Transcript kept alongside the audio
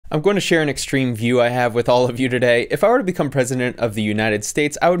I'm going to share an extreme view I have with all of you today. If I were to become president of the United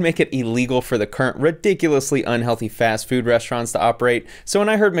States, I would make it illegal for the current ridiculously unhealthy fast food restaurants to operate. So when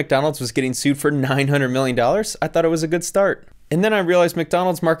I heard McDonald's was getting sued for $900 million, I thought it was a good start. And then I realized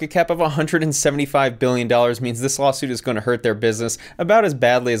McDonald's market cap of $175 billion means this lawsuit is going to hurt their business about as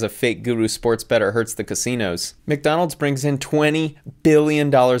badly as a fake guru sports bettor hurts the casinos. McDonald's brings in $20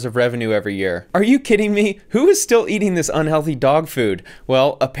 billion of revenue every year. Are you kidding me? Who is still eating this unhealthy dog food?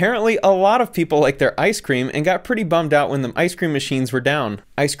 Well, apparently a lot of people like their ice cream and got pretty bummed out when the ice cream machines were down.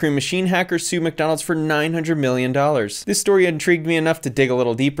 Ice cream machine hackers sue McDonald's for $900 million. This story intrigued me enough to dig a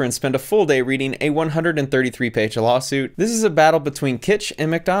little deeper and spend a full day reading a 133-page lawsuit. This is a battle between Kytch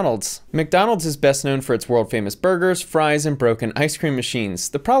and McDonald's. McDonald's is best known for its world-famous burgers, fries, and broken ice cream machines.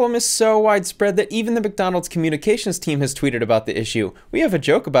 The problem is so widespread that even the McDonald's communications team has tweeted about the issue. We have a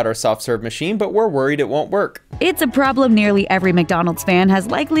joke about our soft-serve machine, but we're worried it won't work. It's a problem nearly every McDonald's fan has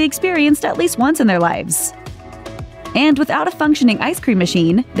likely experienced at least once in their lives. And without a functioning ice cream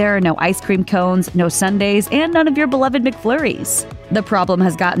machine, there are no ice cream cones, no sundaes, and none of your beloved McFlurries. The problem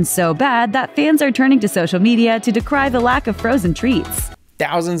has gotten so bad that fans are turning to social media to decry the lack of frozen treats.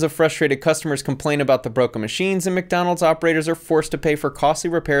 Thousands of frustrated customers complain about the broken machines, and McDonald's operators are forced to pay for costly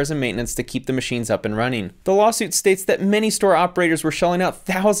repairs and maintenance to keep the machines up and running. The lawsuit states that many store operators were shelling out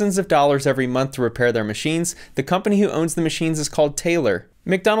thousands of dollars every month to repair their machines. The company who owns the machines is called Taylor.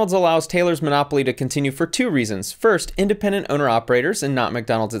 McDonald's allows Taylor's monopoly to continue for two reasons. First, independent owner-operators, and not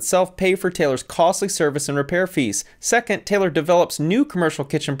McDonald's itself, pay for Taylor's costly service and repair fees. Second, Taylor develops new commercial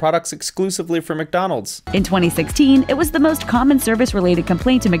kitchen products exclusively for McDonald's. In 2016, it was the most common service-related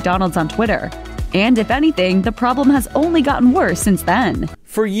complaint to McDonald's on Twitter. And if anything, the problem has only gotten worse since then.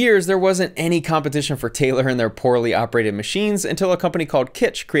 For years, there wasn't any competition for Taylor and their poorly operated machines until a company called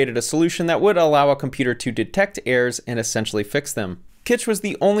Kytch created a solution that would allow a computer to detect errors and essentially fix them. Kytch was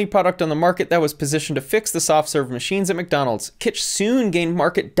the only product on the market that was positioned to fix the soft-serve machines at McDonald's. Kytch soon gained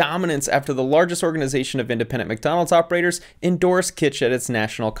market dominance after the largest organization of independent McDonald's operators endorsed Kytch at its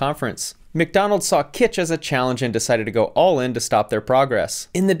national conference. McDonald's saw Kytch as a challenge and decided to go all in to stop their progress.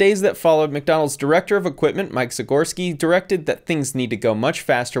 In the days that followed, McDonald's director of equipment, Mike Zagorski, directed that things need to go much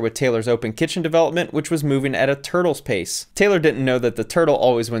faster with Taylor's open kitchen development, which was moving at a turtle's pace. Taylor didn't know that the turtle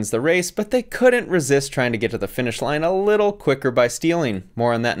always wins the race, but they couldn't resist trying to get to the finish line a little quicker by stealing.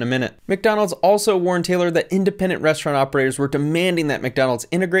 More on that in a minute. McDonald's also warned Taylor that independent restaurant operators were demanding that McDonald's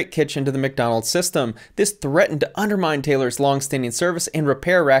integrate Kytch into the McDonald's system. This threatened to undermine Taylor's long-standing service and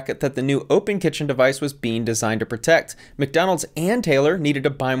repair racket that the new open kitchen device was being designed to protect. McDonald's and Taylor needed to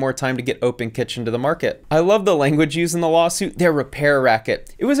buy more time to get open kitchen to the market. I love the language used in the lawsuit, their repair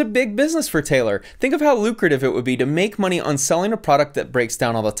racket. It was a big business for Taylor. Think of how lucrative it would be to make money on selling a product that breaks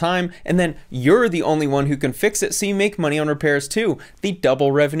down all the time, and then you're the only one who can fix it, so you make money on repairs too. The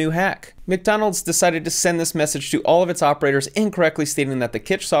double revenue hack. McDonald's decided to send this message to all of its operators, incorrectly stating that the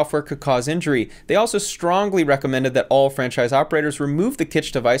Kytch software could cause injury. They also strongly recommended that all franchise operators remove the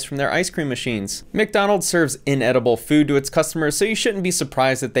Kytch device from their ice cream machines. McDonald's serves inedible food to its customers, so you shouldn't be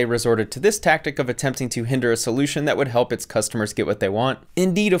surprised that they resorted to this tactic of attempting to hinder a solution that would help its customers get what they want.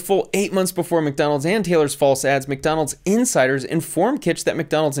 Indeed, a full 8 months before McDonald's and Taylor's false ads, McDonald's insiders informed Kytch that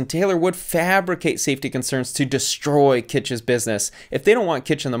McDonald's and Taylor would fabricate safety concerns to destroy Kytch's business. If they don't want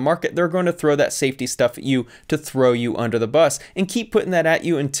Kytch in the market, they're going to throw that safety stuff at you to throw you under the bus and keep putting that at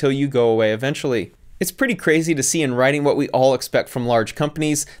you until you go away eventually. It's pretty crazy to see in writing what we all expect from large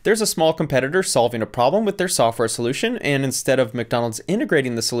companies. There's a small competitor solving a problem with their software solution, and instead of McDonald's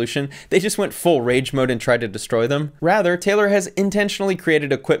integrating the solution, they just went full rage mode and tried to destroy them. Rather, Taylor has intentionally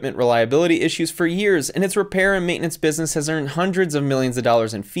created equipment reliability issues for years, and its repair and maintenance business has earned hundreds of millions of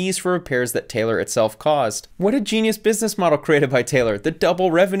dollars in fees for repairs that Taylor itself caused. What a genius business model created by Taylor, the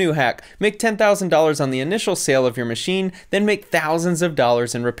double revenue hack. Make $10,000 on the initial sale of your machine, then make thousands of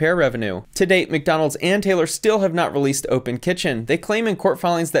dollars in repair revenue. To date, McDonald's and Taylor still have not released Open Kitchen. They claim in court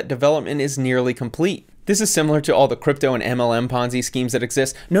filings that development is nearly complete. This is similar to all the crypto and MLM Ponzi schemes that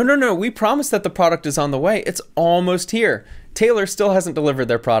exist. No, we promise that the product is on the way. It's almost here. Taylor still hasn't delivered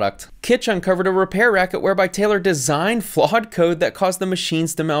their product. Kytch uncovered a repair racket whereby Taylor designed flawed code that caused the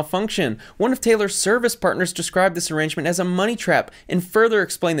machines to malfunction. One of Taylor's service partners described this arrangement as a money trap and further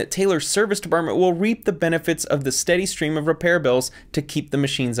explained that Taylor's service department will reap the benefits of the steady stream of repair bills to keep the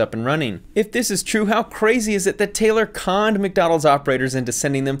machines up and running. If this is true, how crazy is it that Taylor conned McDonald's operators into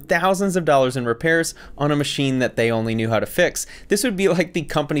sending them thousands of dollars in repairs on a machine that they only knew how to fix? This would be like the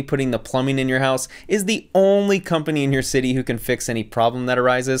company putting the plumbing in your house is the only company in your city who who can fix any problem that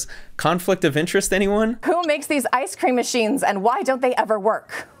arises. Conflict of interest, anyone? Who makes these ice cream machines and why don't they ever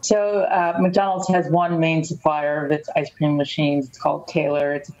work? So McDonald's has one main supplier of its ice cream machines. It's called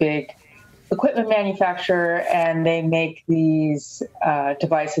Taylor. It's a big equipment manufacturer, and they make these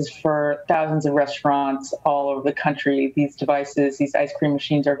devices for thousands of restaurants all over the country. These devices, these ice cream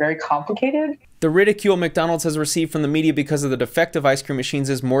machines, are very complicated. The ridicule McDonald's has received from the media because of the defective ice cream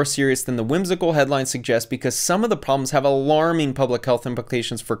machines is more serious than the whimsical headlines suggest, because some of the problems have alarming public health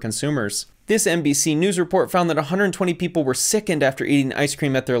implications for consumers. This NBC News report found that 120 people were sickened after eating ice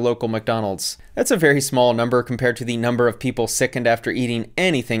cream at their local McDonald's. That's a very small number compared to the number of people sickened after eating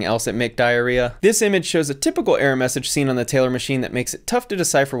anything else at McDiarrhea. This image shows a typical error message seen on the Taylor machine that makes it tough to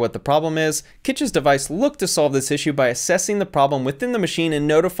decipher what the problem is. Kytch's device looked to solve this issue by assessing the problem within the machine and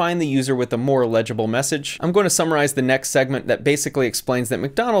notifying the user with a more legible message. I'm going to summarize the next segment that basically explains that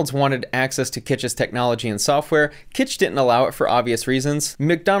McDonald's wanted access to Kytch's technology and software. Kytch didn't allow it for obvious reasons.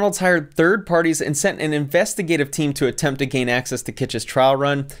 McDonald's hired third parties and sent an investigative team to attempt to gain access to Kytch's trial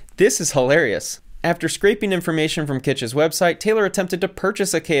run. This is hilarious. After scraping information from Kytch's website, Taylor attempted to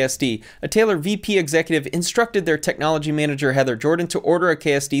purchase a KSD. A Taylor VP executive instructed their technology manager Heather Jordan to order a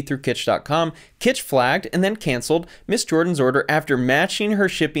KSD through Kytch.com. Kytch flagged and then canceled Miss Jordan's order after matching her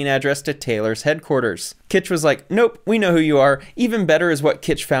shipping address to Taylor's headquarters. Kytch was like, nope, we know who you are. Even better is what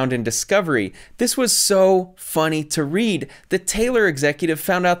Kytch found in Discovery. This was so funny to read. The Taylor executive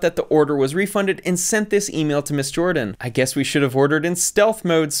found out that the order was refunded and sent this email to Miss Jordan. I guess we should have ordered in stealth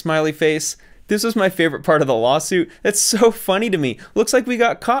mode, smiley face. This was my favorite part of the lawsuit. That's so funny to me. Looks like we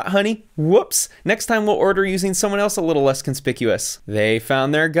got caught, honey. Whoops. Next time we'll order using someone else a little less conspicuous. They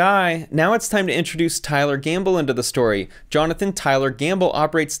found their guy. Now it's time to introduce Tyler Gamble into the story. Jonathan Tyler Gamble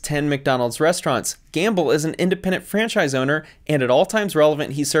operates 10 McDonald's restaurants. Gamble is an independent franchise owner, and at all times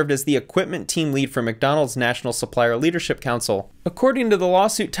relevant, he served as the equipment team lead for McDonald's National Supplier Leadership Council. According to the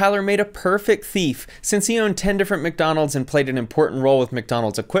lawsuit, Tyler made a perfect thief. Since he owned 10 different McDonald's and played an important role with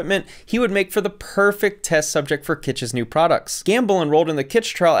McDonald's equipment, he would make for the perfect test subject for Kytch's new products. Gamble enrolled in the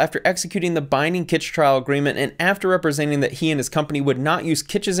Kytch trial after executing the binding Kytch trial agreement and after representing that he and his company would not use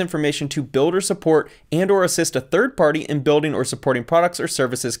Kytch's information to build or support and/or assist a third party in building or supporting products or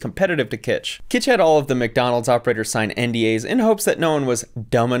services competitive to Kytch. Kytch had all of the McDonald's operators sign NDAs in hopes that no one was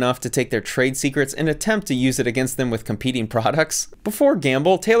dumb enough to take their trade secrets and attempt to use it against them with competing products. Before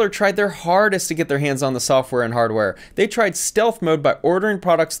Gamble, Taylor tried their hardest to get their hands on the software and hardware. They tried stealth mode by ordering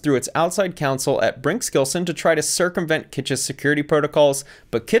products through its outside counsel at Brinks Gilson to try to circumvent Kytch's security protocols,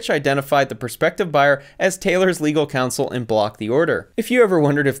 but Kytch identified the prospective buyer as Taylor's legal counsel and blocked the order. If you ever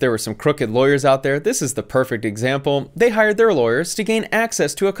wondered if there were some crooked lawyers out there, this is the perfect example. They hired their lawyers to gain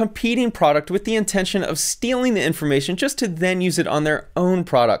access to a competing product with the intention of stealing the information just to then use it on their own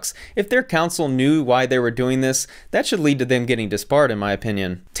products. If their counsel knew why they were doing this, that should lead to them getting disbarred, in my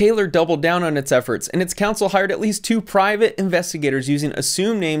opinion. Taylor doubled down on its efforts, and its counsel hired at least 2 private investigators using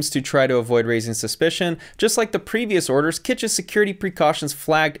assumed names to try to avoid raising suspicion. Just like the previous orders, Kytch's security precautions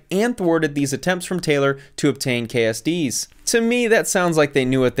flagged and thwarted these attempts from Taylor to obtain KSDs. To me, that sounds like they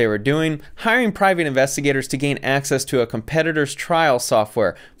knew what they were doing, hiring private investigators to gain access to a competitor's trial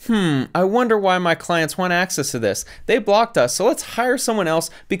software. I wonder why my clients want access to this. They blocked us, so let's hire someone else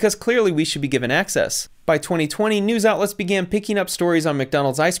because clearly we should be given access. By 2020, news outlets began picking up stories on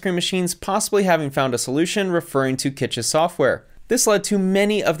McDonald's ice cream machines possibly having found a solution referring to Kytch's software. This led to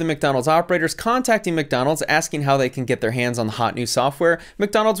many of the McDonald's operators contacting McDonald's asking how they can get their hands on the hot new software.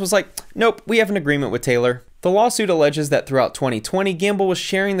 McDonald's was like, nope, we have an agreement with Taylor. The lawsuit alleges that throughout 2020, Gamble was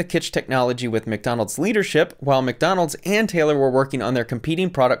sharing the Kytch technology with McDonald's leadership, while McDonald's and Taylor were working on their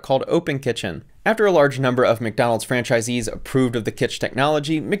competing product called Open Kitchen. After a large number of McDonald's franchisees approved of the Kytch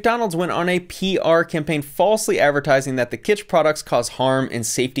technology, McDonald's went on a PR campaign falsely advertising that the Kytch products cause harm and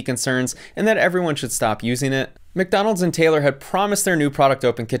safety concerns and that everyone should stop using it. McDonald's and Taylor had promised their new product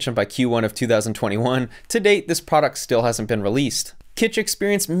Open Kitchen by Q1 of 2021. To date, this product still hasn't been released. Kytch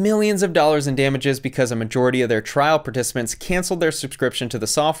experienced millions of dollars in damages because a majority of their trial participants canceled their subscription to the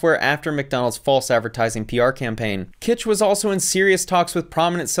software after McDonald's false advertising PR campaign. Kytch was also in serious talks with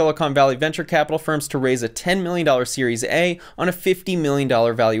prominent Silicon Valley venture capital firms to raise a $10 million Series A on a $50 million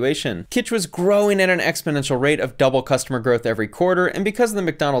valuation. Kytch was growing at an exponential rate of double customer growth every quarter, and because of the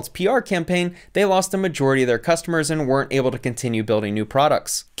McDonald's PR campaign, they lost a majority of their customers and weren't able to continue building new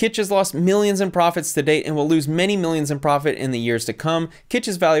products. Kytch has lost millions in profits to date and will lose many millions in profit in the years to come.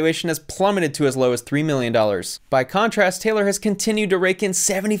 Kytch's valuation has plummeted to as low as $3 million. By contrast, Taylor has continued to rake in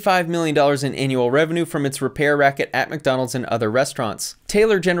 $75 million in annual revenue from its repair racket at McDonald's and other restaurants.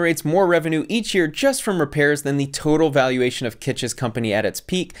 Taylor generates more revenue each year just from repairs than the total valuation of Kytch's company at its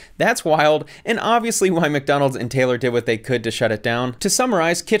peak. That's wild, and obviously why McDonald's and Taylor did what they could to shut it down. To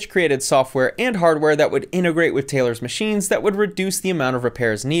summarize, Kytch created software and hardware that would integrate with Taylor's machines that would reduce the amount of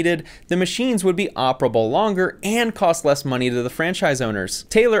repairs needed. The machines would be operable longer and cost less money to the franchise owners.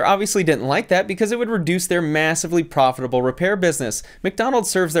 Taylor obviously didn't like that because it would reduce their massively profitable repair business. McDonald's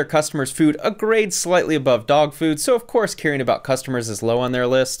serves their customers food a grade slightly above dog food, so of course caring about customers is low on their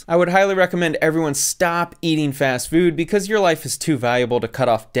list. I would highly recommend everyone stop eating fast food because your life is too valuable to cut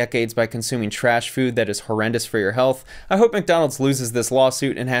off decades by consuming trash food that is horrendous for your health. I hope McDonald's loses this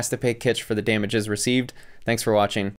lawsuit and has to pay Kytch for the damages received. Thanks for watching.